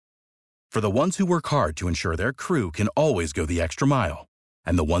For the ones who work hard to ensure their crew can always go the extra mile,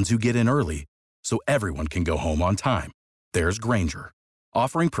 and the ones who get in early so everyone can go home on time, there's Grainger,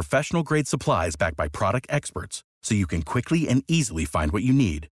 offering professional-grade supplies backed by product experts so you can quickly and easily find what you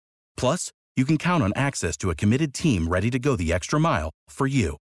need. Plus, you can count on access to a committed team ready to go the extra mile for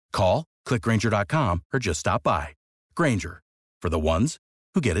you. Call, click Grainger.com, or just stop by. Grainger, for the ones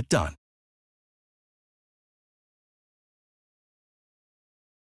who get it done.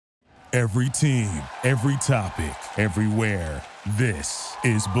 Every team, every topic, everywhere. This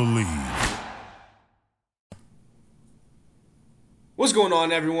is Believe. What's going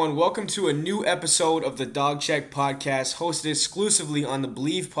on, everyone? Welcome to a new episode of the Dog Check Podcast, hosted exclusively on the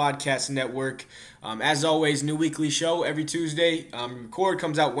Believe Podcast Network. As always, new weekly show every Tuesday. Record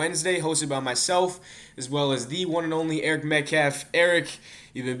comes out Wednesday, hosted by myself, as well as the one and only Eric Metcalf. Eric,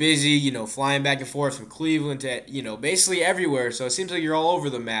 you've been busy, flying back and forth from Cleveland to, basically everywhere. So it seems like you're all over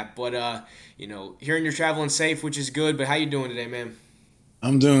the map. But, hearing you're traveling safe, which is good. But how you doing today, man?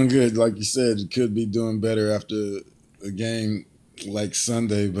 I'm doing good. Like you said, you could be doing better after a game like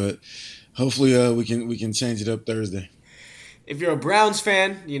Sunday, but hopefully we can change it up Thursday. If you're a Browns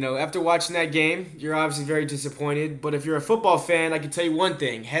fan, after watching that game, you're obviously very disappointed. But if you're a football fan, I can tell you one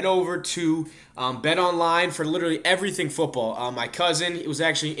thing. Head over to Bet Online for literally everything football. My cousin was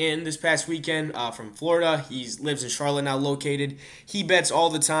actually in this past weekend from Florida. He lives in Charlotte now located. He bets all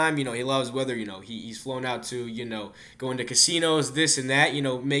the time. He loves whether, he's flown out to, going to casinos, this and that,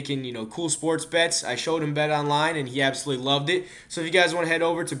 making, cool sports bets. I showed him Bet Online, and he absolutely loved it. So if you guys want to head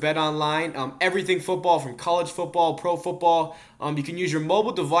over to Bet Online, everything football from college football, pro football, you can use your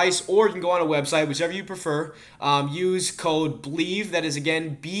mobile device or you can go on a website, whichever you prefer. Use code BLEAV, that is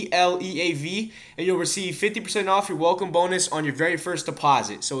again BLEAV, and you'll receive 50% off your welcome bonus on your very first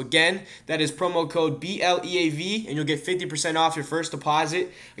deposit. So again, that is promo code BLEAV, and you'll get 50% off your first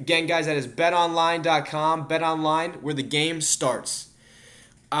deposit. Again, guys, that is betonline.com, betonline, where the game starts.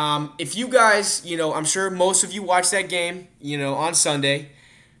 If you guys, I'm sure most of you watched that game, on Sunday.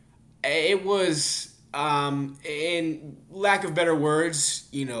 It was, in lack of better words,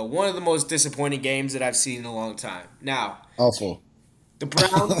 one of the most disappointing games that I've seen in a long time. Now, awful. The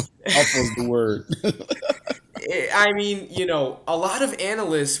Browns. Awful is the word. I mean, a lot of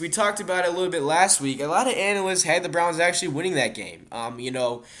analysts, we talked about it a little bit last week, a lot of analysts had the Browns actually winning that game.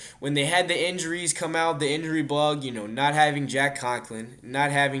 When they had the injuries come out, the injury bug, not having Jack Conklin, not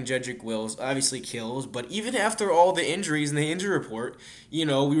having Jedrick Wills, obviously kills. But even after all the injuries in the injury report, we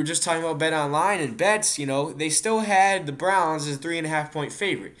were just talking about Bet Online and bets, they still had the Browns as a 3.5-point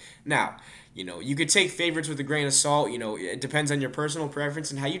favorite. Now, you could take favorites with a grain of salt. It depends on your personal preference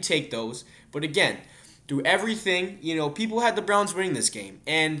and how you take those. But again, through everything, people had the Browns winning this game.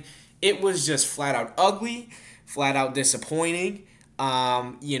 And it was just flat out ugly, flat out disappointing.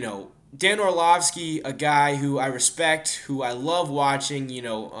 Dan Orlovsky, a guy who I respect, who I love watching,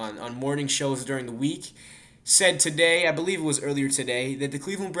 on morning shows during the week, said today, I believe it was earlier today, that the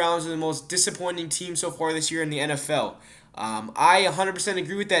Cleveland Browns are the most disappointing team so far this year in the NFL. I 100%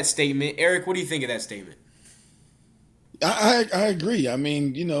 agree with that statement. Eric, what do you think of that statement? I agree. I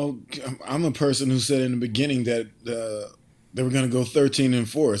mean, I'm a person who said in the beginning that they were going to go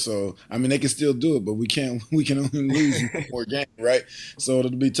 13-4. So I mean, they can still do it, but we can only lose 4 games, right? So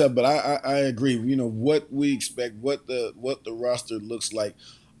it'll be tough. But I agree. What we expect, what the roster looks like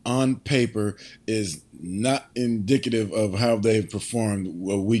on paper is not indicative of how they've performed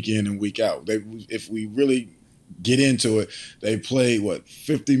week in and week out. If we really get into it, they played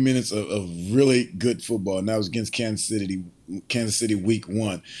 50 minutes of really good football, and that was against Kansas City week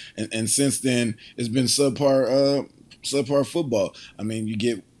 1, and since then it's been subpar football. I mean, you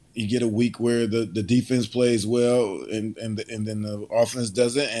get a week where the defense plays well and then the offense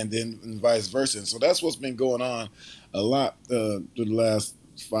doesn't, and then vice versa. And so that's what's been going on a lot through the last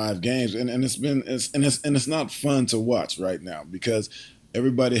 5 games, and it's not fun to watch right now because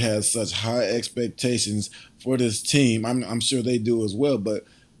everybody has such high expectations for this team. I'm sure they do as well. But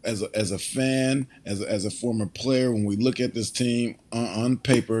as a fan, as a former player, when we look at this team on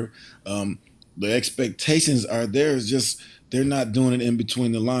paper, the expectations are there. It's just they're not doing it in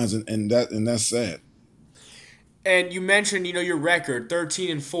between the lines, and that's sad. And you mentioned, your record,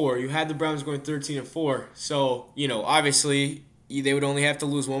 13-4. You had the Browns going 13-4. So, obviously they would only have to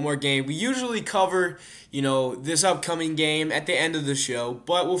lose one more game. We usually cover, this upcoming game at the end of the show,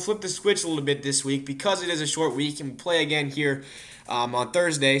 but we'll flip the switch a little bit this week because it is a short week and we play again here on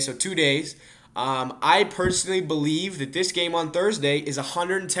Thursday, so 2 days. I personally believe that this game on Thursday is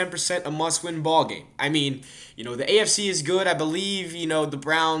 110% a must-win ball game. I mean, the AFC is good. I believe, the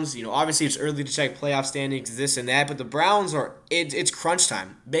Browns, obviously it's early to check playoff standings, this and that, but the Browns it's crunch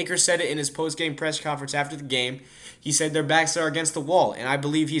time. Baker said it in his post-game press conference after the game. He said their backs are against the wall, and I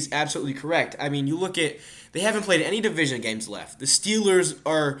believe he's absolutely correct. I mean, you look at they haven't played any division games left. The Steelers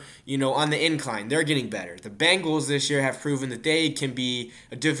are, on the incline. They're getting better. The Bengals this year have proven that they can be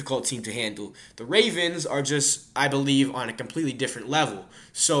a difficult team to handle. The Ravens are just, I believe, on a completely different level.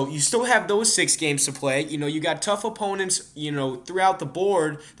 So you still have those 6 games to play. You got tough opponents, throughout the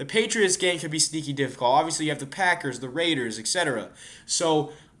board. The Patriots game could be sneaky difficult. Obviously, you have the Packers, the Raiders, etc.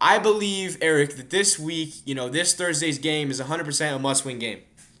 So I believe, Eric, that this week, this Thursday's game is 100% a must-win game.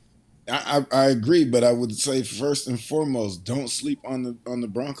 I agree, but I would say first and foremost, don't sleep on the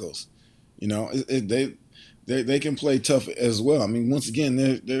Broncos. They can play tough as well. I mean, once again,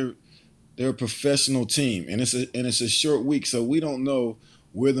 they're a professional team, and it's a short week, so we don't know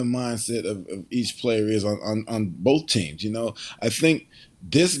where the mindset of each player is on both teams. I think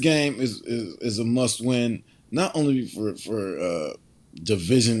this game is a must win, not only for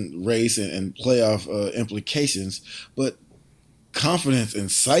division race and playoff implications, but confidence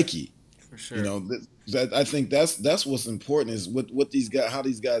and psyche. For sure. That I think that's what's important is what these guys, how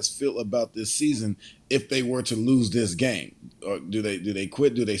these guys feel about this season if they were to lose this game. Or do they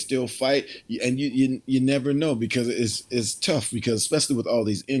quit? Do they still fight? And you never know, because it's tough, because especially with all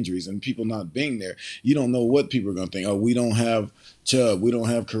these injuries and people not being there, you don't know what people are going to think. Oh, we don't have Chubb, we don't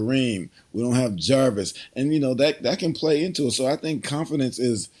have Kareem, we don't have Jarvis, and that can play into it. So I think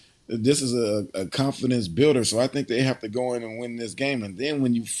this is a confidence builder. So I think they have to go in and win this game. And then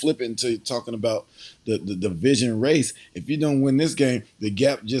when you flip it into talking about the division race, if you don't win this game, the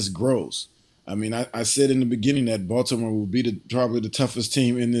gap just grows. I mean, I said in the beginning that Baltimore will be probably the toughest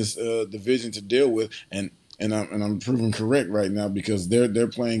team in this division to deal with, and I'm proven correct right now, because they're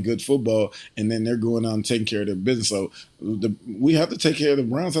playing good football, and then they're going out and taking care of their business. So we have to take care of the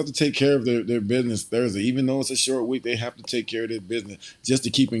Browns. Have to take care of their business Thursday, even though it's a short week. They have to take care of their business just to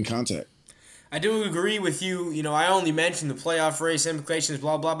keep in contact. I do agree with you. I only mentioned the playoff race implications,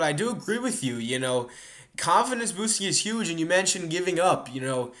 blah, blah, but I do agree with you. Confidence boosting is huge, and you mentioned giving up.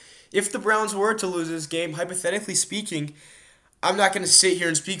 If the Browns were to lose this game, hypothetically speaking, I'm not going to sit here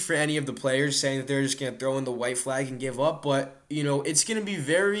and speak for any of the players saying that they're just going to throw in the white flag and give up, but, it's going to be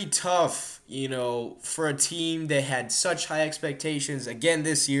very tough, for a team that had such high expectations again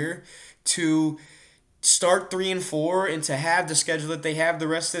this year to start 3-4 and to have the schedule that they have the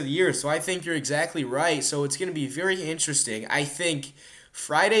rest of the year. So I think you're exactly right. So it's going to be very interesting. I think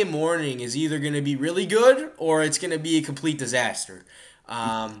Friday morning is either going to be really good or it's going to be a complete disaster.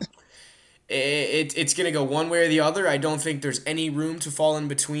 It's going to go one way or the other. I don't think there's any room to fall in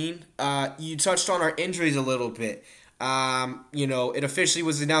between. You touched on our injuries a little bit. It officially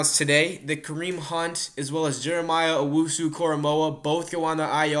was announced today that Kareem Hunt as well as Jeremiah Owusu-Koramoah both go on the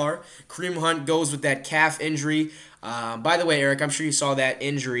IR. Kareem Hunt goes with that calf injury. By the way, Eric, I'm sure you saw that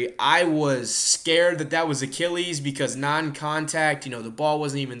injury. I was scared that was Achilles because non-contact, the ball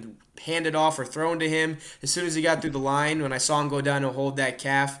wasn't even handed off or thrown to him. As soon as he got through the line, when I saw him go down and hold that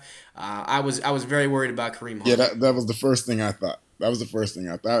calf, I was very worried about Kareem Hunt. Yeah, that was the first thing I thought. The first thing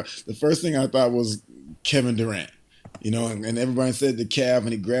I thought was Kevin Durant. And everybody said the calf,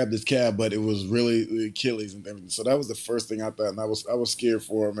 and he grabbed his calf, but it was really the Achilles and everything. So that was the first thing I thought, and I was scared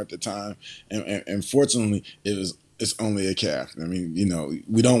for him at the time. And fortunately, it's only a calf. I mean,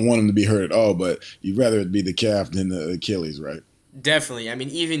 we don't want him to be hurt at all, but you'd rather it be the calf than the Achilles, right? Definitely. I mean,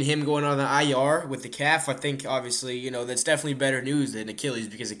 even him going on the IR with the calf, I think obviously, that's definitely better news than Achilles,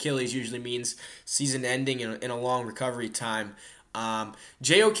 because Achilles usually means season ending and a long recovery time.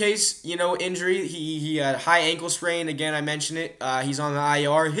 JOK's, injury, he had high ankle sprain. Again, I mentioned it. He's on the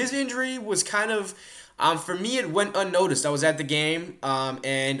IR. His injury was kind of, for me, it went unnoticed. I was at the game,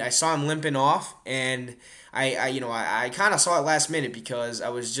 and I saw him limping off, and I kind of saw it last minute because I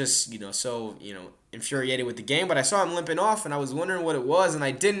was just, so, infuriated with the game, but I saw him limping off, and I was wondering what it was, and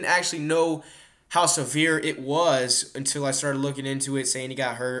I didn't actually know how severe it was until I started looking into it, saying he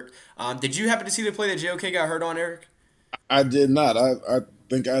got hurt. Did you happen to see the play that JOK got hurt on, Eric? I did not. I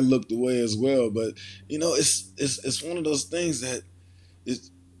think I looked away as well, but it's one of those things that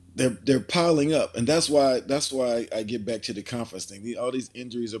they're piling up, and that's why I get back to the conference thing. All these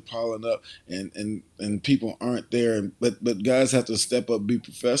injuries are piling up, and people aren't there. But guys have to step up, be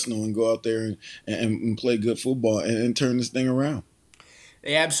professional, and go out there and play good football and turn this thing around.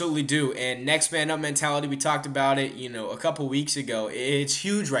 They absolutely do. And next man up mentality, we talked about it, a couple weeks ago. It's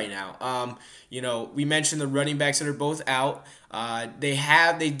huge right now. We mentioned the running backs that are both out.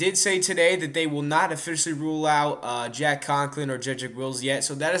 They did say today that they will not officially rule out Jack Conklin or Jedrick Wills yet.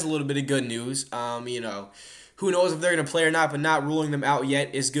 So that is a little bit of good news. Who knows if they're going to play or not, but not ruling them out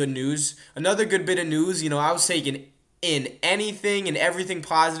yet is good news. Another good bit of news, I was taking in anything and everything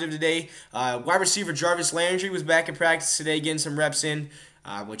positive today. Wide receiver Jarvis Landry was back in practice today, getting some reps in,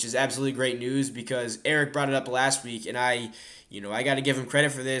 which is absolutely great news because Eric brought it up last week, and I got to give him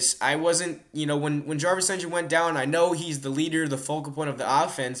credit for this. I wasn't, when Jarvis Landry went down, I know he's the leader, the focal point of the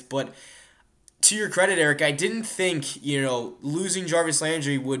offense, but to your credit, Eric, I didn't think, losing Jarvis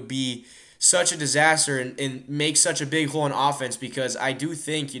Landry would be such a disaster and make such a big hole in offense because I do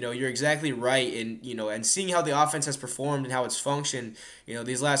think, you're exactly right. And seeing how the offense has performed and how it's functioned,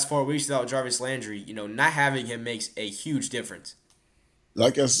 these last 4 weeks without Jarvis Landry, not having him makes a huge difference.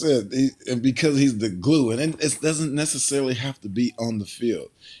 Like I said, and because he's the glue, and it doesn't necessarily have to be on the field.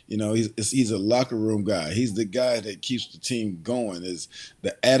 He's a locker room guy. He's the guy that keeps the team going. Is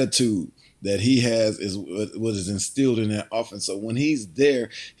the attitude that he has is what is instilled in that offense. So when he's there,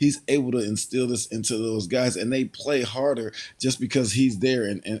 he's able to instill this into those guys, and they play harder just because he's there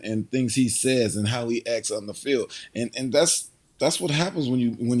and things he says and how he acts on the field. And that's what happens when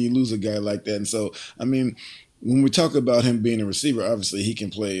you lose a guy like that. And so, I mean, when we talk about him being a receiver, obviously he can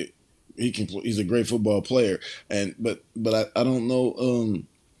play. He's a great football player, but I don't know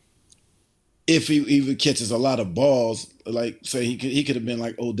if he even catches a lot of balls. Like say he could have been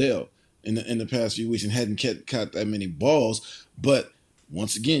like Odell in the past few weeks and hadn't caught that many balls. But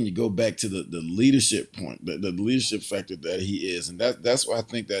once again, you go back to the leadership point, the leadership factor that he is, and that's why I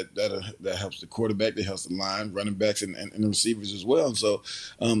think that helps the quarterback, that helps the line, running backs, and the receivers as well. And so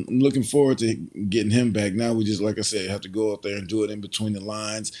I'm looking forward to getting him back. Now we just, like I said, have to go out there and do it in between the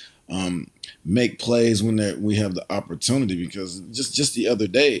lines, make plays when we have the opportunity. Because just the other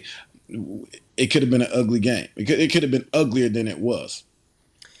day, it could have been an ugly game. It could have been uglier than it was.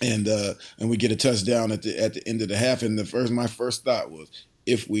 And we get a touchdown at the end of the half. And my first thought was,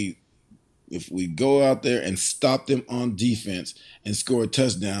 if we go out there and stop them on defense and score a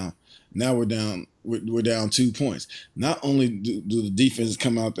touchdown, now we're down 2 points. Not only do the defenses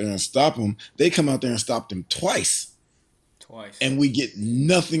come out there and stop them, they come out there and stop them twice, and we get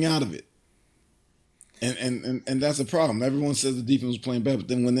nothing out of it. And that's a problem. Everyone says the defense was playing bad, but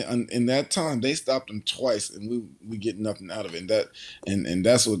then when in that time they stopped them twice, and we get nothing out of it. And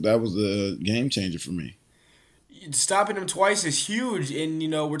that was the game changer for me. Stopping them twice is huge, and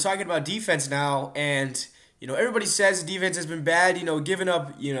we're talking about defense now, and everybody says the defense has been bad. Giving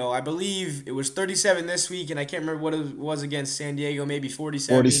up. I believe it was 37 this week, and I can't remember what it was against San Diego. Maybe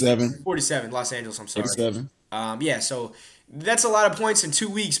 47. 47. Los Angeles. I'm sorry. 47. Yeah. So that's a lot of points in 2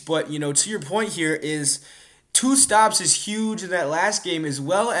 weeks, but to your point here is 2 stops is huge in that last game, as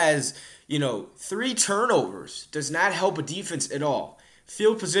well as 3 turnovers does not help a defense at all.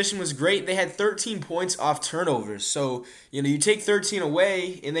 Field position was great. They had 13 points off turnovers. So, you take 13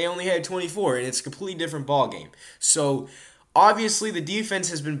 away and they only had 24, and it's a completely different ball game. So, obviously the defense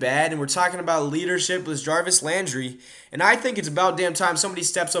has been bad, and we're talking about leadership with Jarvis Landry, and I think it's about damn time somebody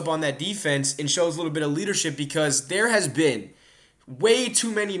steps up on that defense and shows a little bit of leadership, because there has been way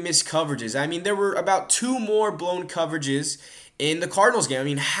too many missed coverages. I mean, there were about 2 more blown coverages in the Cardinals game. I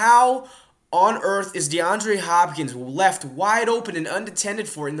mean, how on earth is DeAndre Hopkins left wide open and unattended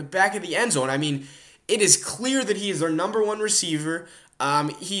for in the back of the end zone? I mean, it is clear that he is their number 1 receiver.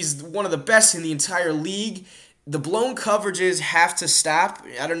 He's one of the best in the entire league. The blown coverages have to stop.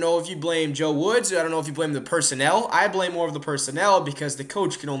 I don't know if you blame Joe Woods. I don't know if you blame the personnel. I blame more of the personnel, because the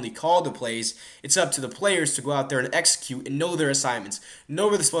coach can only call the plays. It's up to the players to go out there and execute and know their assignments, know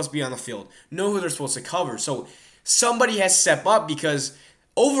where they're supposed to be on the field, know who they're supposed to cover. So somebody has to step up, because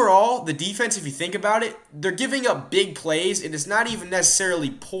overall, the defense, if you think about it, they're giving up big plays, and it's not even necessarily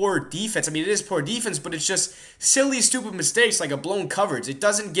poor defense. I mean, it is poor defense, but it's just silly, stupid mistakes like a blown coverage. It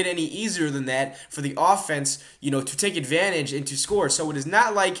doesn't get any easier than that for the offense, to take advantage and to score. So it is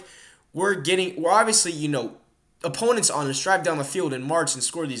not like we're obviously, opponents on us drive down the field and march and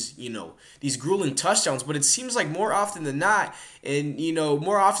score these grueling touchdowns, but it seems like more often than not, and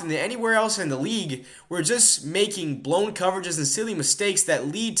more often than anywhere else in the league, we're just making blown coverages and silly mistakes that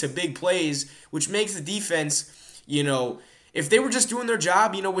lead to big plays, which makes the defense, if they were just doing their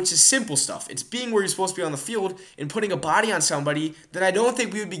job, which is simple stuff, it's being where you're supposed to be on the field and putting a body on somebody, then I don't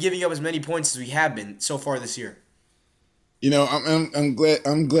think we would be giving up as many points as we have been so far this year. I'm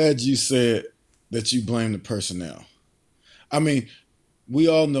glad you said that you blame the personnel. I mean, we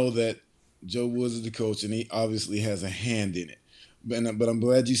all know that Joe Woods is the coach, and he obviously has a hand in it. but I'm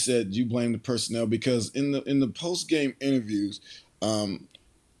glad you said you blame the personnel, because in the post game interviews,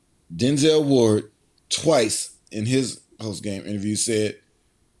 Denzel Ward twice in his post game interview said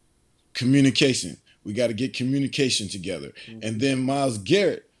communication. We got to get communication together. And then Myles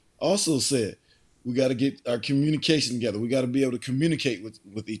Garrett also said we got to get our communication together. We got to be able to communicate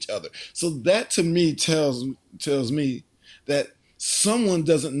with each other. So that to me tells me that someone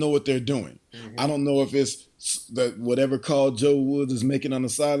doesn't know what they're doing. I don't know if it's that whatever call Joe Woods is making on the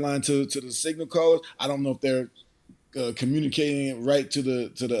sideline to the signal callers. I don't know if they're communicating it right to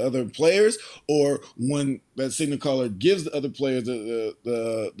the other players, or when that signal caller gives the other players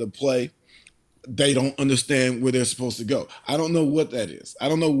the play, they don't understand where they're supposed to go. I don't know what that is. I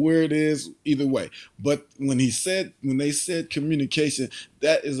don't know where it is either way. But when they said communication,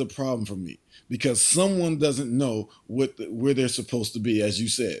 that is a problem for me, because someone doesn't know where they're supposed to be, as you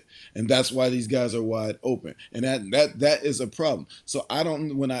said, and that's why these guys are wide open, and that is a problem. So I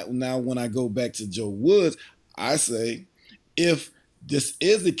don't. When I go back to Joe Woods, I say, if this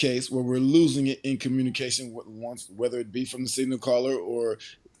is the case where we're losing it in communication, whether it be from the signal caller or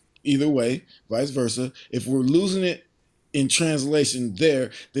either way, vice versa, if we're losing it in translation there,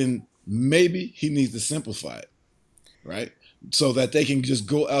 then maybe he needs to simplify it, right? So that they can just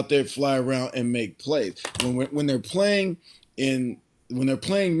go out there, fly around, and make plays. When they're playing man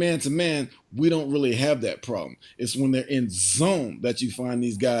to man, we don't really have that problem. It's when they're in zone that you find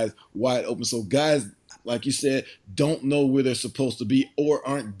these guys wide open. So guys, like you said, don't know where they're supposed to be, or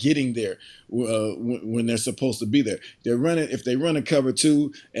aren't getting there when they're supposed to be there. If they run a cover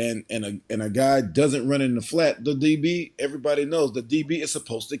two and a guy doesn't run in the flat, the DB, everybody knows the DB is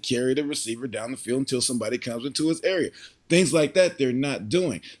supposed to carry the receiver down the field until somebody comes into his area. Things like that they're not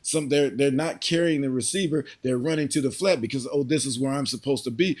doing. They're not carrying the receiver. They're running to the flat because, this is where I'm supposed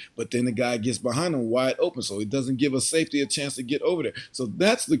to be. But then the guy gets behind him wide open, so it doesn't give a safety a chance to get over there. So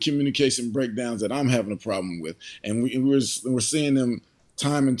that's the communication breakdowns that I'm having a problem with, and we're seeing them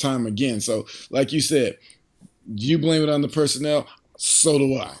time and time again. So, like you said, you blame it on the personnel. So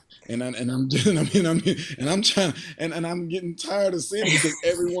do I. And I'm trying, and I'm getting tired of seeing it, because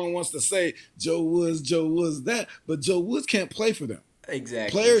everyone wants to say Joe Woods that, but Joe Woods can't play for them.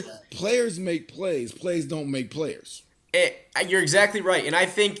 Exactly. Players make plays. Plays don't make players. You're exactly right. And I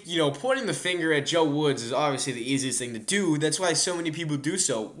think, pointing the finger at Joe Woods is obviously the easiest thing to do. That's why so many people do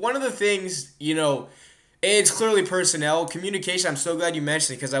so. One of the things, it's clearly personnel. Communication, I'm so glad you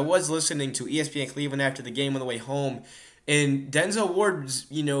mentioned it, because I was listening to ESPN Cleveland after the game on the way home. And Denzel Ward's,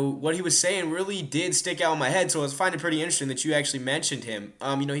 what he was saying really did stick out in my head. So I was finding it pretty interesting that you actually mentioned him.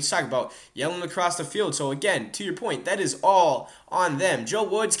 He's talking about yelling across the field. So again, to your point, that is all on them. Joe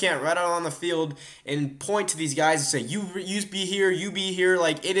Woods can't run out on the field and point to these guys and say, you be here, you be here.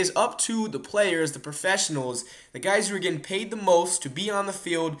 Like, it is up to the players, the professionals, the guys who are getting paid the most to be on the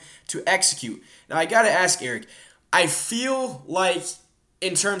field to execute. Now, I got to ask, Eric, I feel like,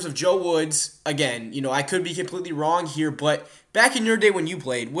 in terms of Joe Woods, again, I could be completely wrong here, but back in your day when you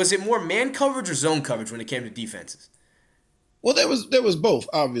played, was it more man coverage or zone coverage when it came to defenses? Well, there was both,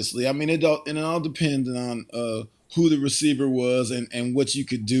 obviously. I mean, it all depended on who the receiver was and what you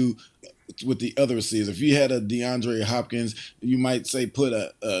could do with the other receivers. If you had a DeAndre Hopkins, you might say put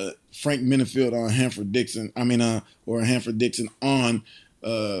a Frank Minifield on Hanford Dixon. Or Hanford Dixon on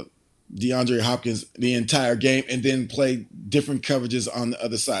DeAndre Hopkins the entire game, and then play different coverages on the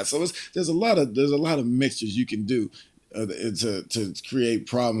other side. So there's a lot of mixtures you can do to create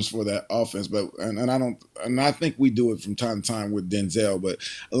problems for that offense. But I think we do it from time to time with Denzel. But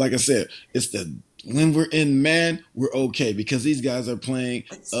like I said, when we're in man, we're okay, because these guys are playing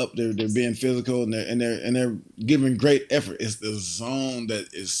up. They're being physical, and they're giving great effort. It's the zone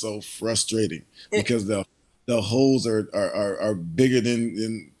that is so frustrating, because the holes are bigger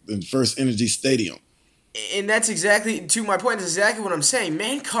than First Energy Stadium. And that's exactly, to my point, that's exactly what I'm saying.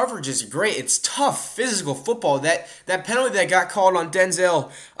 Man coverage is great. It's tough, physical football. That penalty that got called on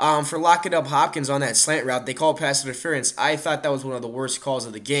Denzel for locking up Hopkins on that slant route, they called pass interference. I thought that was one of the worst calls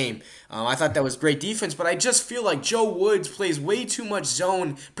of the game. I thought that was great defense, but I just feel like Joe Woods plays way too much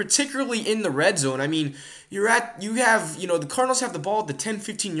zone, particularly in the red zone. I mean, the Cardinals have the ball at the 10,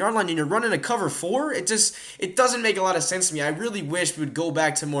 15-yard line, and you're running a cover 4. It doesn't make a lot of sense to me. I really wish we would go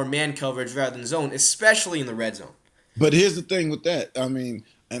back to more man coverage rather than zone, especially in the red zone. But here's the thing with that. I mean,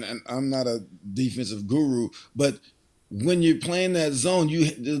 and I'm not a defensive guru, but when you're playing that zone,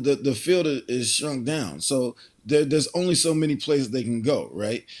 the field is shrunk down. So there's only so many places they can go,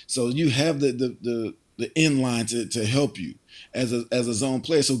 right? So you have the end line to help you as a zone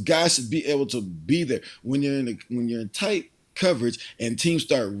player. So guys should be able to be there when you're in tight coverage and teams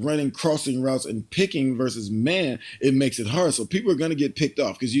start running crossing routes and picking versus man, it makes it hard. So people are going to get picked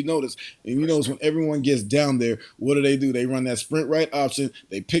off because you notice when everyone gets down there, what do? They run that sprint right option,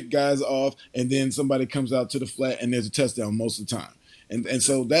 they pick guys off, and then somebody comes out to the flat and there's a touchdown most of the time. And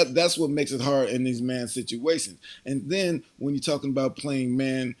so that's what makes it hard in these man situations. And then when you're talking about playing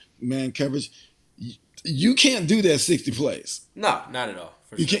man coverage, you can't do that 60 plays. No, not at all.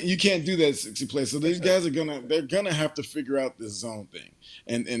 You can't do that 60 plays. So these guys they're gonna have to figure out this zone thing,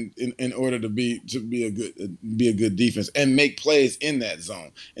 and in order to be a good defense and make plays in that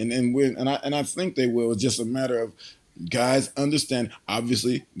zone. And I think they will. It's just a matter of guys understand.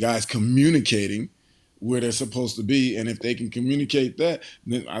 Obviously, guys communicating where they're supposed to be, and if they can communicate that,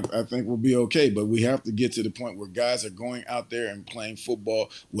 then I think we'll be okay. But we have to get to the point where guys are going out there and playing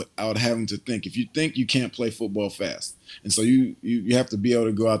football without having to think. If you think, you can't play football fast, and so you have to be able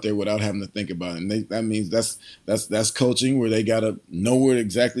to go out there without having to think about it. And that means that's coaching, where they got to know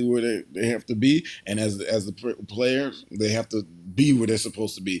exactly where they have to be, and as the players, they have to be where they're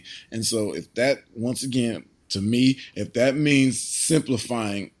supposed to be. And so if that, once again, to me, if that means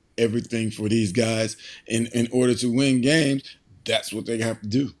simplifying everything for these guys in order to win games, that's what they have to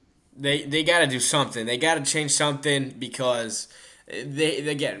do. They got to do something. They got to change something because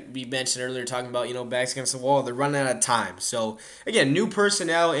we mentioned earlier talking about, backs against the wall. They're running out of time. So again, new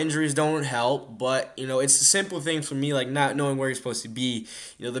personnel, injuries don't help, but it's the simple things for me, like not knowing where you're supposed to be.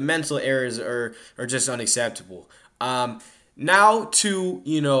 The mental errors are just unacceptable. Now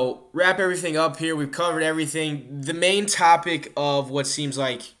to, wrap everything up here, we've covered everything. The main topic of what seems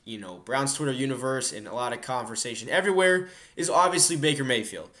like, Browns Twitter universe and a lot of conversation everywhere is obviously Baker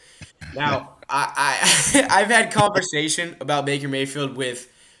Mayfield. Now, I've had conversation about Baker Mayfield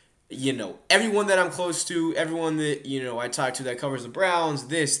with, everyone that I'm close to, everyone that, I talk to that covers the Browns,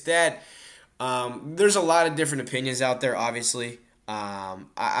 this, that. There's a lot of different opinions out there, obviously.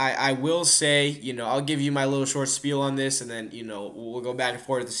 I will say, I'll give you my little short spiel on this, and then, we'll go back and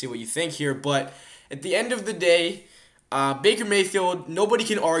forth to see what you think here. But at the end of the day, Baker Mayfield, nobody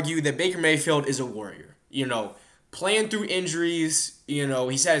can argue that Baker Mayfield is a warrior. Playing through injuries,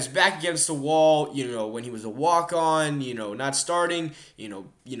 he's had his back against the wall, when he was a walk-on, not starting,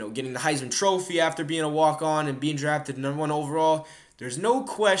 getting the Heisman Trophy after being a walk-on and being drafted number 1 overall. There's no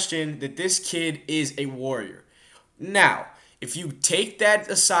question that this kid is a warrior. Now, if you take that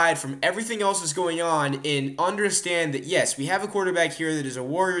aside from everything else that's going on and understand that, yes, we have a quarterback here that is a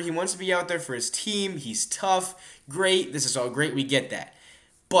warrior. He wants to be out there for his team. He's tough. Great. This is all great. We get that.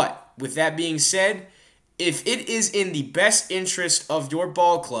 But with that being said, if it is in the best interest of your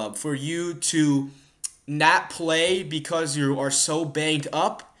ball club for you to not play because you are so banged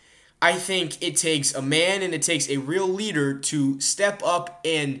up, I think it takes a man and it takes a real leader to step up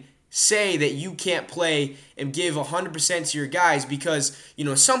and say that you can't play and give 100% to your guys, because,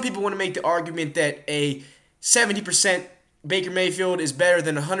 some people want to make the argument that a 70% Baker Mayfield is better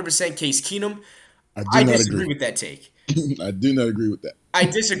than 100% Case Keenum. I disagree with that take. I do not agree with that. I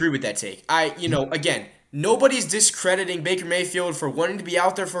disagree with that take. Again, nobody's discrediting Baker Mayfield for wanting to be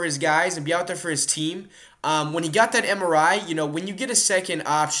out there for his guys and be out there for his team. When he got that MRI, when you get a second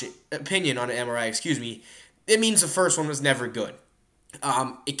opinion on an MRI, it means the first one was never good.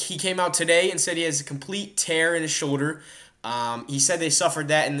 He came out today and said he has a complete tear in his shoulder. He said they suffered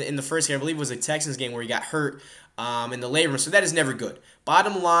that in the first game. I believe it was a Texans game where he got hurt in the labor room. So that is never good.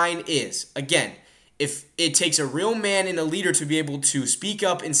 Bottom line is, again, if it takes a real man and a leader to be able to speak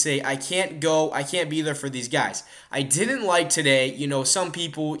up and say, I can't go, I can't be there for these guys. I didn't like today, some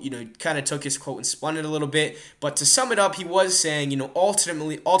people, kind of took his quote and spun it a little bit. But to sum it up, he was saying,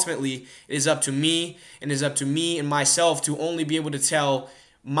 ultimately, it is up to me and it is up to me and myself to only be able to tell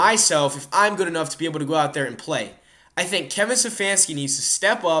myself if I'm good enough to be able to go out there and play. I think Kevin Stefanski needs to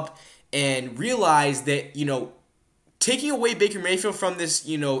step up and realize that, taking away Baker Mayfield from this,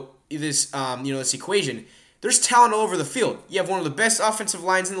 this equation, there's talent all over the field. You have one of the best offensive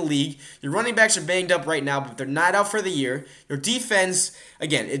lines in the league. Your running backs are banged up right now, but they're not out for the year. Your defense,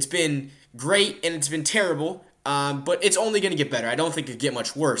 again, it's been great and it's been terrible, but it's only going to get better. I don't think it could get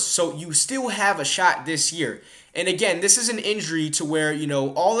much worse. So you still have a shot this year. And again, this is an injury to where,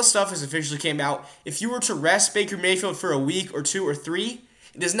 all the stuff has officially came out. If you were to rest Baker Mayfield for a week or 2 or 3,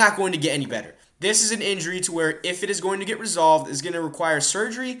 it is not going to get any better. This is an injury to where if it is going to get resolved, it's going to require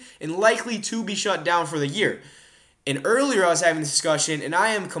surgery and likely to be shut down for the year. And earlier I was having this discussion, and I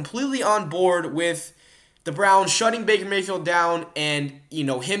am completely on board with the Browns shutting Baker Mayfield down and,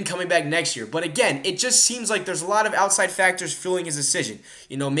 him coming back next year. But again, it just seems like there's a lot of outside factors fueling his decision.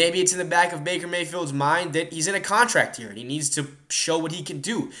 Maybe it's in the back of Baker Mayfield's mind that he's in a contract here and he needs to show what he can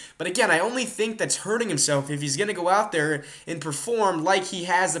do. But again, I only think that's hurting himself if he's going to go out there and perform like he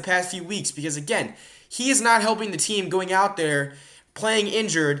has the past few weeks. Because again, he is not helping the team going out there playing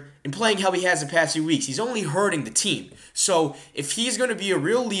injured and playing how he has the past few weeks. He's only hurting the team. So if he's going to be a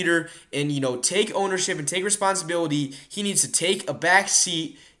real leader and, take ownership and take responsibility, he needs to take a back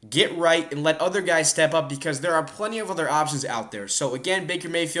seat, get right, and let other guys step up because there are plenty of other options out there. So again, Baker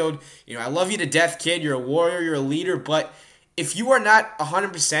Mayfield, I love you to death, kid. You're a warrior, you're a leader, but if you are not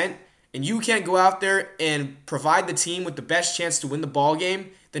 100% and you can't go out there and provide the team with the best chance to win the ball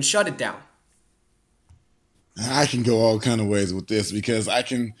game, then shut it down. I can go all kind of ways with this because I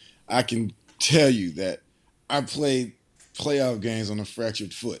can tell you that I played playoff games on a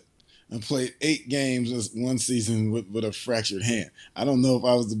fractured foot. I played 8 games one season with a fractured hand. I don't know if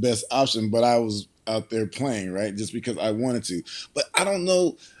I was the best option, but I was out there playing, right? Just because I wanted to. But I don't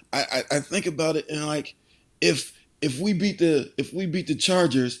know. I think about it and like if we beat the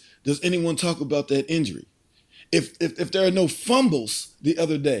Chargers, does anyone talk about that injury? If there are no fumbles the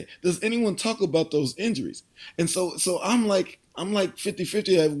other day, does anyone talk about those injuries? And so I'm like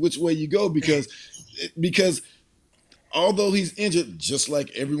 50-50 at which way you go because although he's injured just like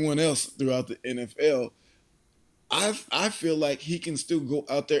everyone else throughout the NFL, I feel like he can still go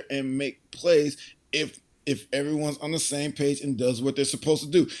out there and make plays if everyone's on the same page and does what they're supposed to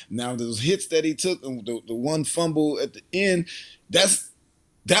do. Now those hits that he took and the one fumble at the end,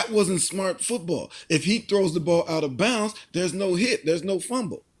 that wasn't smart football. If he throws the ball out of bounds, there's no hit, there's no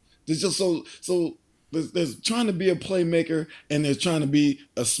fumble. There's just there's trying to be a playmaker and there's trying to be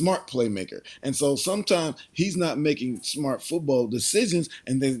a smart playmaker. And so sometimes he's not making smart football decisions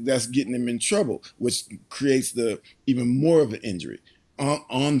and that's getting him in trouble, which creates even more of an injury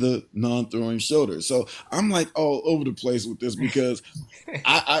on the non-throwing shoulder. So I'm like all over the place with this because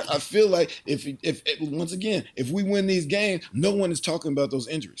I feel like if once again, if we win these games, no one is talking about those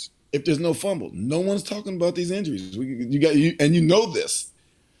injuries. If there's no fumble, no one's talking about these injuries. And you know this.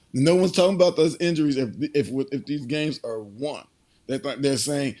 No one's talking about those injuries if these games are won. They're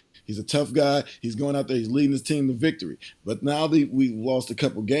saying he's a tough guy. He's going out there. He's leading his team to victory. But now we've lost a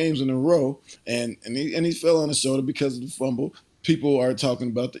couple games in a row, and he fell on his shoulder because of the fumble. People are talking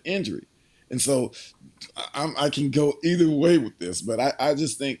about the injury. And so I can go either way with this, but I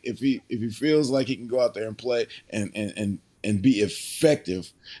just think if he feels like he can go out there and play and be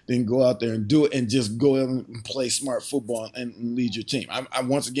effective, then go out there and do it and just go out and play smart football and lead your team.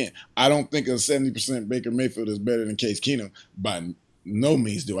 Once again, I don't think a 70% Baker Mayfield is better than Case Keenum. By no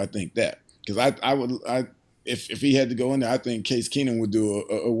means do I think that. Because if he had to go in there, I think Case Keenum would do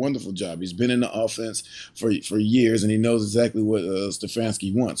a wonderful job. He's been in the offense for years, and he knows exactly what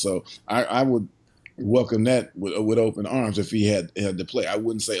Stefanski wants. So I would welcome that with open arms if he had to play. I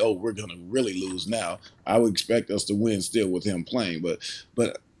wouldn't say, oh, we're going to really lose now. I would expect us to win still with him playing. But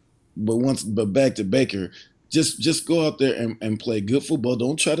back to Baker, just go out there and play good football.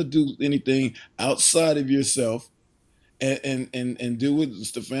 Don't try to do anything outside of yourself. And do what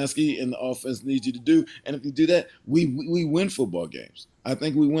Stefanski and the offense needs you to do. And if you do that, we win football games. I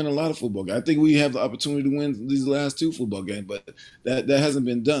think we win a lot of football games. I think we have the opportunity to win these last 2 football games, but that hasn't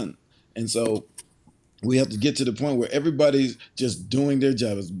been done. And so we have to get to the point where everybody's just doing their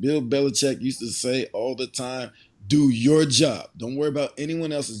job. As Bill Belichick used to say all the time, do your job. Don't worry about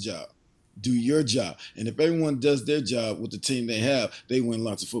anyone else's job. Do your job. And if everyone does their job with the team they have, they win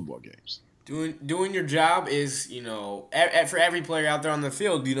lots of football games. Doing your job is, for every player out there on the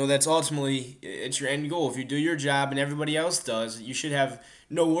field, that's ultimately, it's your end goal. If you do your job and everybody else does, you should have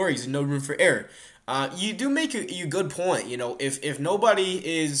no worries and no room for error. You do make a good point. If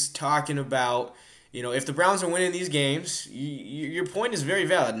nobody is talking about, if the Browns are winning these games, your point is very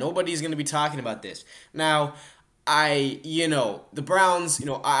valid. Nobody's going to be talking about this. Now, the Browns,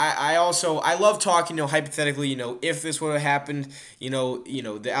 I love talking, hypothetically, if this would have happened,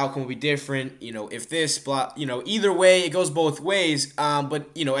 the outcome would be different, if this, either way, it goes both ways. But,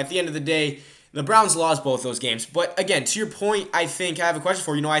 at the end of the day, the Browns lost both those games. But again, to your point, I have a question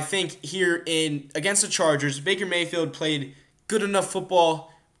for you. I think here against the Chargers, Baker Mayfield played good enough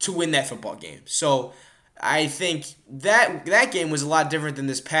football to win that football game. So I think that game was a lot different than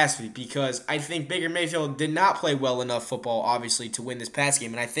this past week because I think Baker Mayfield did not play well enough football, obviously, to win this past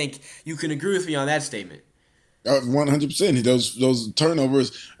game. And I think you can agree with me on that statement. 100%. Those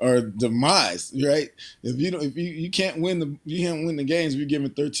turnovers are demise, right? If you can't win the games if you're giving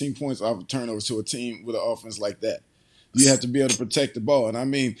 13 points off of turnovers to a team with an offense like that. You have to be able to protect the ball. And I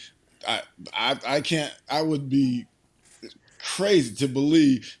mean, I can't. I would be crazy to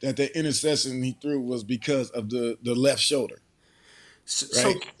believe that the interception he threw was because of the left shoulder, So,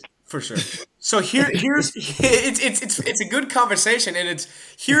 right? for sure. So here's it's a good conversation, and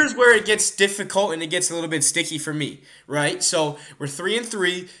here's where it gets difficult and it gets a little bit sticky for me, right? So we're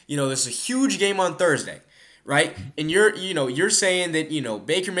 3-3. There's a huge game on Thursday, right? And you're saying that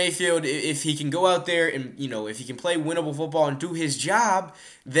Baker Mayfield, if he can go out there and if he can play winnable football and do his job,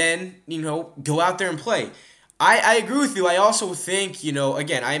 then go out there and play. I agree with you. I also think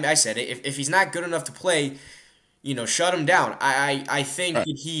again I said it, if he's not good enough to play, shut him down. I think Right.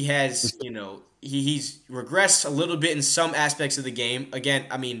 that he has, he's regressed a little bit in some aspects of the game. Again,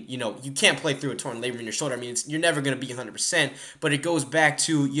 I mean, you can't play through a torn labrum in your shoulder. I mean, you're never going to be 100%, but it goes back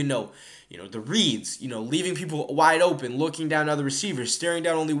to, the reads, leaving people wide open, looking down other receivers, staring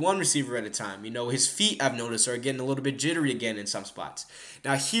down only one receiver at a time. His feet, I've noticed, are getting a little bit jittery again in some spots.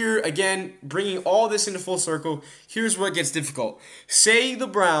 Now here, again, bringing all this into full circle, here's where it gets difficult. Say the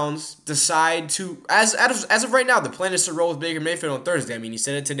Browns decide to, as of right now, the plan is to roll with Baker Mayfield on Thursday. I mean, he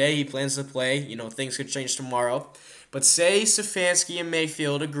said it today, he plans to play. Things could change tomorrow. But say Stefanski and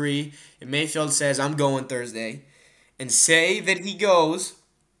Mayfield agree, and Mayfield says, I'm going Thursday, and say that he goes,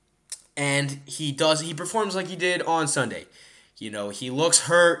 and he performs like he did on Sunday. He looks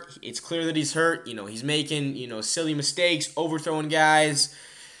hurt. It's clear that he's hurt. He's making, silly mistakes, overthrowing guys,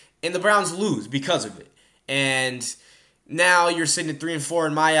 and the Browns lose because of it. And now you're sitting at 3-4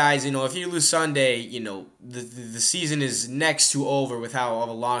 in my eyes. If you lose Sunday, the season is next to over with how of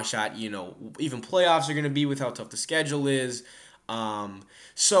a long shot, even playoffs are going to be with how tough the schedule is.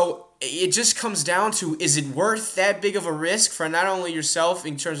 So it just comes down to, is it worth that big of a risk for not only yourself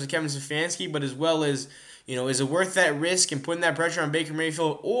in terms of Kevin Stefanski, but as well as, is it worth that risk and putting that pressure on Baker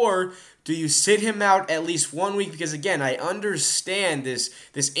Mayfield, or do you sit him out at least 1 week? Because again, I understand this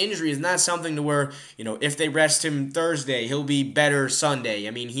injury is not something to where, if they rest him Thursday, he'll be better Sunday.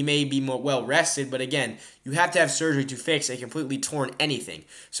 I mean, he may be more well rested, but again, you have to have surgery to fix a completely torn anything.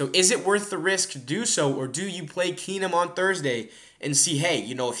 So is it worth the risk to do so, or do you play Keenum on Thursday and see, hey,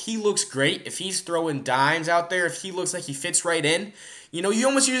 if he looks great, if he's throwing dimes out there, if he looks like he fits right in, you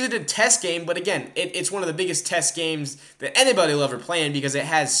almost use it as a test game, but again, it's one of the biggest test games that anybody will ever play in because it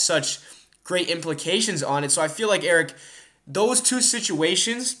has such great implications on it. So I feel like, Eric, those two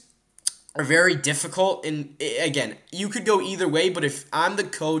situations are very difficult. And again, you could go either way, but if I'm the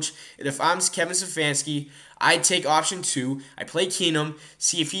coach and if I'm Kevin Stefanski, I take option 2. I play Keenum,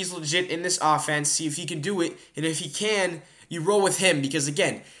 see if he's legit in this offense, see if he can do it, and if he can, you roll with him because,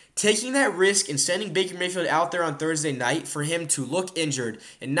 again, taking that risk and sending Baker Mayfield out there on Thursday night for him to look injured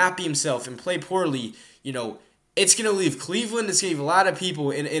and not be himself and play poorly, it's going to leave Cleveland, it's going to leave a lot of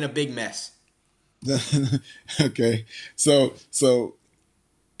people in a big mess. Okay, so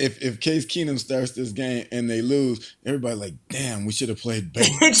if Case Keenum starts this game and they lose, everybody like, damn, we should have played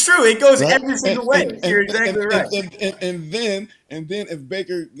Baker. It's true. It goes Right? every single way. You're exactly right. And then if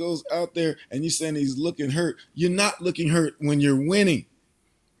Baker goes out there and you're saying he's looking hurt, you're not looking hurt when you're winning.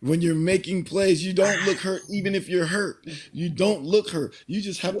 When you're making plays, you don't look hurt even if you're hurt. You don't look hurt. You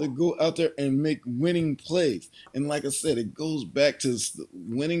just have to go out there and make winning plays. And like I said, it goes back to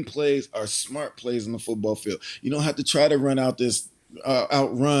winning plays are smart plays in the football field. You don't have to try to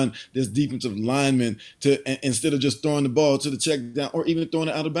outrun this defensive lineman instead of just throwing the ball to the check down or even throwing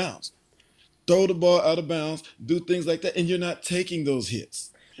it out of bounds. Throw the ball out of bounds, do things like that, and you're not taking those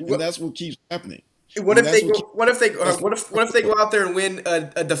hits. And that's what keeps happening. What if they go out there and win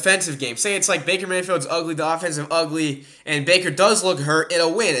a defensive game? Say it's like Baker Mayfield's ugly, the offensive ugly, and Baker does look hurt.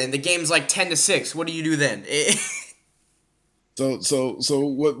 It'll win, and the game's like 10-6. What do you do then? So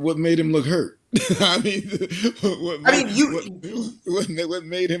what made him look hurt? What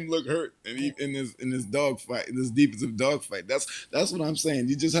made him look hurt in this dogfight, in this defensive dogfight? That's what I'm saying.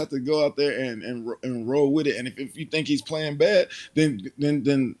 You just have to go out there and roll with it. And if you think he's playing bad, then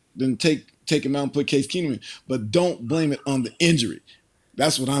take him out and put Case Keenum in. But don't blame it on the injury.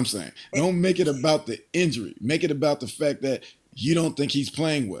 That's what I'm saying. Don't make it about the injury. Make it about the fact that you don't think he's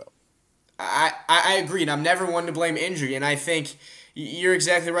playing well. I agree, and I'm never one to blame injury, and I think you're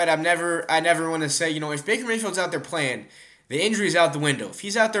exactly right. I never want to say, if Baker Mayfield's out there playing, the injury's out the window. If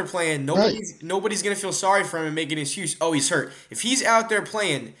he's out there playing, nobody's gonna feel sorry for him and make an excuse. Oh, he's hurt. If he's out there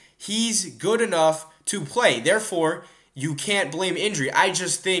playing, he's good enough to play. Therefore, you can't blame injury. I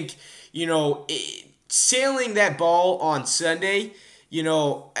just think, sailing that ball on Sunday,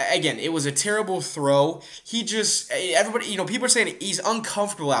 again, it was a terrible throw. Everybody, people are saying he's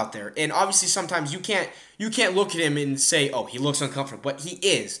uncomfortable out there, and obviously sometimes you can't look at him and say, oh, he looks uncomfortable, but he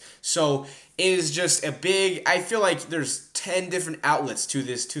is. So it is just a big. I feel like there's 10 different outlets to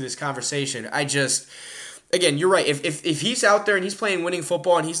this conversation. Again, you're right. If he's out there and he's playing winning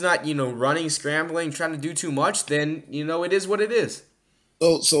football and he's not running, scrambling, trying to do too much, then it is what it is.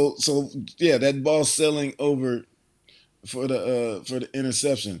 So yeah, that ball selling over for the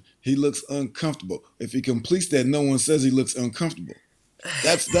interception. He looks uncomfortable. If he completes that, no one says he looks uncomfortable.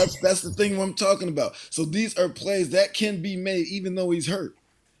 That's the thing I'm talking about. So these are plays that can be made even though he's hurt.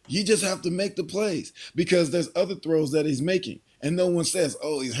 You just have to make the plays because there's other throws that he's making. And no one says,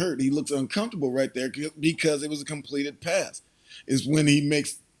 oh, he's hurt. He looks uncomfortable right there because it was a completed pass. It's when he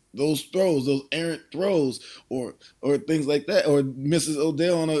makes those throws, those errant throws, or things like that, or misses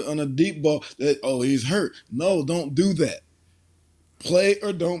Odell on a deep ball that, oh, he's hurt. No, don't do that. Play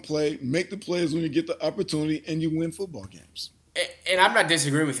or don't play. Make the plays when you get the opportunity and you win football games. And I'm not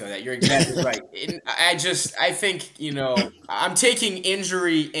disagreeing with you on that. You're exactly right. And I think, I'm taking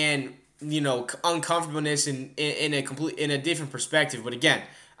injury and, uncomfortableness in a different perspective. But again,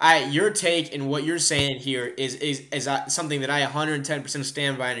 your take and what you're saying here is something that I 110%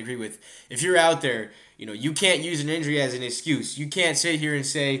 stand by and agree with. If you're out there, you can't use an injury as an excuse. You can't sit here and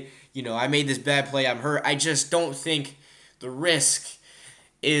say, I made this bad play, I'm hurt. I just don't think the risk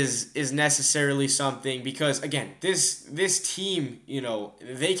is necessarily something because again, this team,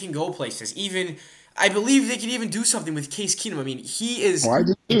 they can go places. Even I believe they can even do something with Case Keenum. I mean, he is. Oh, I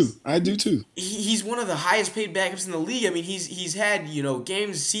do too. I do too. He's one of the highest paid backups in the league. I mean, he's had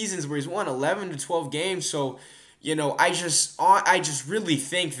seasons where he's won 11 to 12 games. So, I just really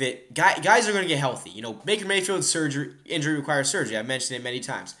think that guys are going to get healthy. Baker Mayfield's injury requires surgery. I've mentioned it many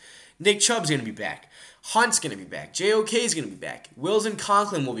times. Nick Chubb's going to be back. Hunt's going to be back. JOK's going to be back. Wills and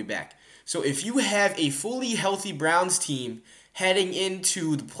Conklin will be back. So if you have a fully healthy Browns team heading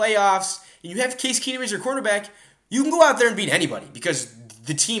into the playoffs, and you have Case Keenum as your quarterback, you can go out there and beat anybody because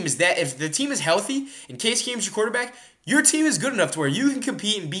the team is that. If the team is healthy and Case Keenum's your quarterback, your team is good enough to where you can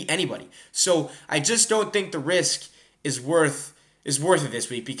compete and beat anybody. So I just don't think the risk is worth it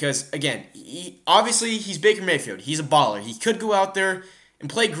this week because, again, obviously he's Baker Mayfield. He's a baller. He could go out there and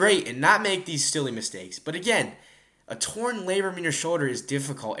play great and not make these silly mistakes. But again, a torn labrum in your shoulder is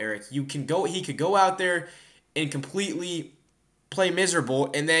difficult, Eric. He could go out there and completely play miserable,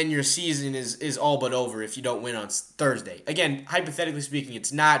 and then your season is all but over if you don't win on Thursday. Again, hypothetically speaking,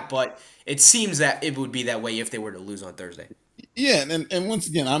 it's not, but it seems that it would be that way if they were to lose on Thursday. Yeah, and once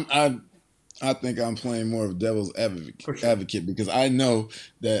again, I think I'm playing more of devil's advocate because I know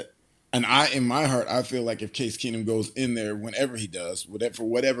that. And in my heart, I feel like if Case Keenum goes in there, whenever he does, for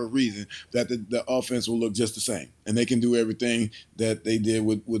whatever reason, that the offense will look just the same, and they can do everything that they did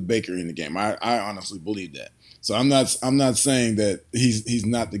with Baker in the game. I honestly believe that. So I'm not saying that he's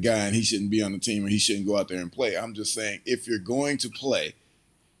not the guy and he shouldn't be on the team or he shouldn't go out there and play. I'm just saying if you're going to play,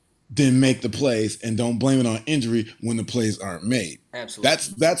 then make the plays and don't blame it on injury when the plays aren't made. Absolutely.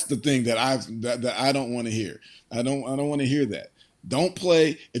 That's the thing that I don't want to hear. I don't want to hear that. Don't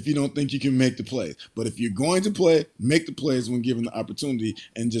play if you don't think you can make the plays. But if you're going to play, make the plays when given the opportunity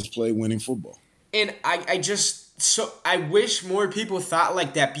and just play winning football. And I wish more people thought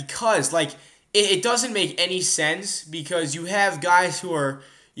like that because it doesn't make any sense because you have guys who are,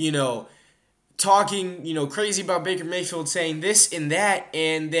 talking, crazy about Baker Mayfield saying this and that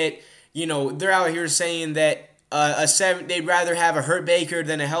they're out here saying that they'd rather have a hurt Baker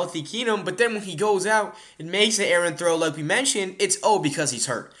than a healthy Keenum, but then when he goes out and makes an errant throw like we mentioned, it's because he's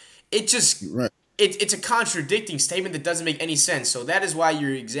hurt. It just right. It's a contradicting statement that doesn't make any sense. So that is why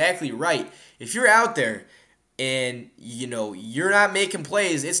you're exactly right. If you're out there and you're not making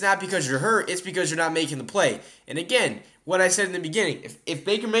plays, it's not because you're hurt, it's because you're not making the play. And again, what I said in the beginning, if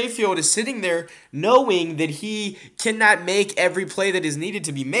Baker Mayfield is sitting there knowing that he cannot make every play that is needed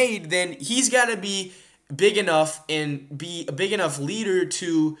to be made, then he's got to be big enough and be a big enough leader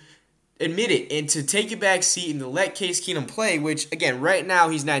to admit it and to take a back seat and to let Case Keenum play, which, again, right now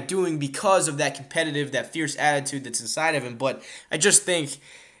he's not doing because of that competitive, that fierce attitude that's inside of him. But I just think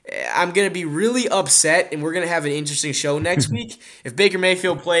I'm going to be really upset, and we're going to have an interesting show next week if Baker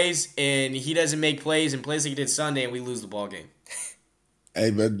Mayfield plays and he doesn't make plays and plays like he did Sunday and we lose the ball game. Hey,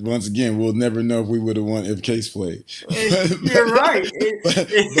 but once again, we'll never know if we would have won if Case played. You're right.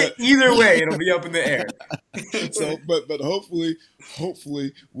 Either way, it'll be up in the air. But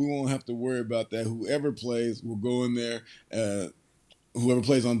hopefully we won't have to worry about that. Whoever plays will go in there whoever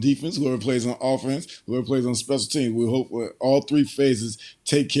plays on defense, whoever plays on offense, whoever plays on special teams. We hope all three phases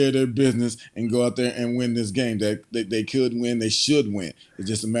take care of their business and go out there and win this game. That they could win, they should win. It's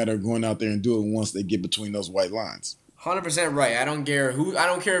just a matter of going out there and doing it once they get between those white lines. 100% right. I don't care who. I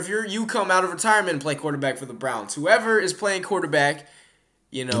don't care if you come out of retirement and play quarterback for the Browns. Whoever is playing quarterback,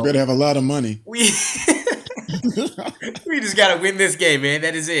 You better have a lot of money. we we just gotta win this game, man.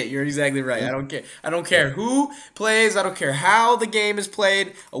 That is it. You're exactly right. I don't care. I don't care who plays. I don't care how the game is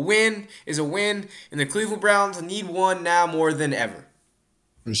played. A win is a win, and the Cleveland Browns need one now more than ever.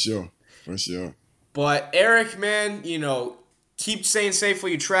 For sure. But Eric, man, keep staying safe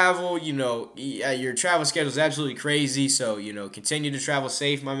while you travel. Your travel schedule is absolutely crazy. So, continue to travel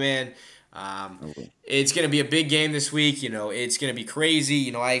safe, my man. It's going to be a big game this week. It's going to be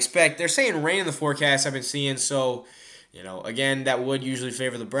crazy. I expect they're saying rain in the forecast I've been seeing. So, again, that would usually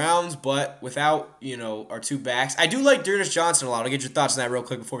favor the Browns. But without, our two backs, I do like D'Ernest Johnson a lot. I'll get your thoughts on that real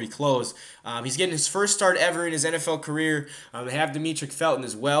quick before we close. He's getting his first start ever in his NFL career. They have Demetric Felton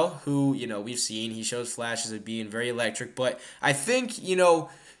as well, who, we've seen. He shows flashes of being very electric. But I think,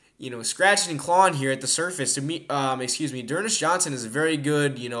 scratching and clawing here at the surface, D'Ernest Johnson is a very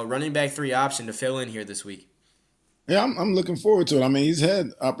good, running back 3 option to fill in here this week. Yeah, I'm looking forward to it. I mean, he's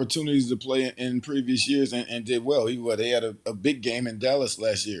had opportunities to play in previous years and did well. He had a big game in Dallas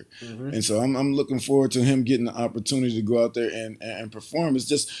last year. Mm-hmm. And so I'm looking forward to him getting the opportunity to go out there and perform. It's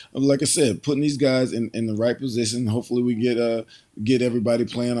just, like I said, putting these guys in the right position. Hopefully we get everybody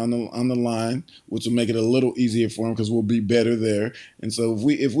playing on the line, which will make it a little easier for them because we'll be better there. And so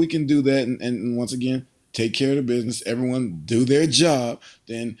if we can do that and once again, take care of the business, everyone do their job,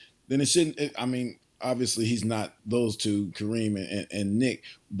 then it shouldn't obviously he's not those two, Kareem and Nick,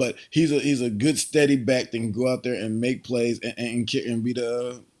 but he's a good steady back that can go out there and make plays and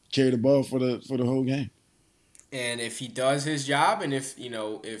carry the ball for the whole game. And if he does his job, and if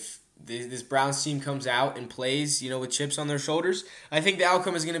this Browns team comes out and plays, with chips on their shoulders, I think the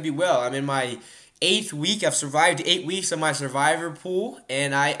outcome is going to be well. I'm in my 8th week. I've survived 8 weeks of my survivor pool,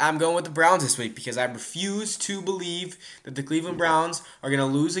 and I'm going with the Browns this week because I refuse to believe that the Cleveland Browns are going to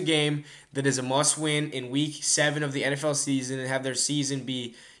lose a game that is a must-win in Week 7 of the NFL season and have their season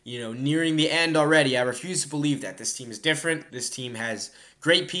be, nearing the end already. I refuse to believe that. This team is different. This team has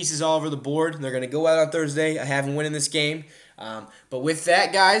great pieces all over the board, and they're going to go out on Thursday. I have them winning this game. But with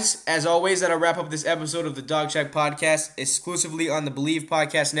that, guys, as always, that'll wrap up this episode of the Dog Check Podcast, exclusively on the Believe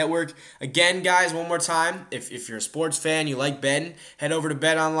Podcast Network. Again, guys, one more time, if you're a sports fan, you like betting, head over to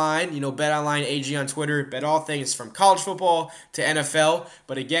BetOnline. BetOnline AG on Twitter. Bet all things from college football to NFL.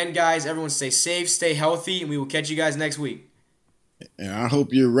 But again, guys, everyone stay safe, stay healthy, and we will catch you guys next week. And I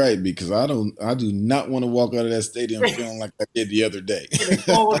hope you're right because I do not want to walk out of that stadium feeling like I did the other day.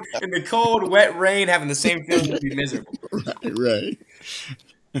 in the cold, wet rain, having the same feeling would be miserable. Right.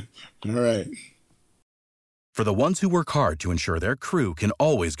 All right. For the ones who work hard to ensure their crew can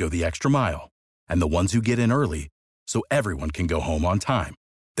always go the extra mile, and the ones who get in early so everyone can go home on time,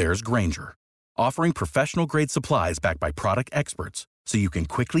 there's Grainger, offering professional-grade supplies backed by product experts so you can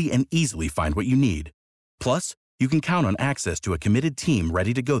quickly and easily find what you need. Plus, you can count on access to a committed team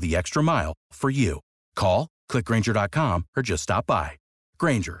ready to go the extra mile for you. Call, click Grainger.com, or just stop by.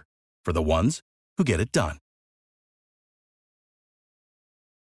 Grainger, for the ones who get it done.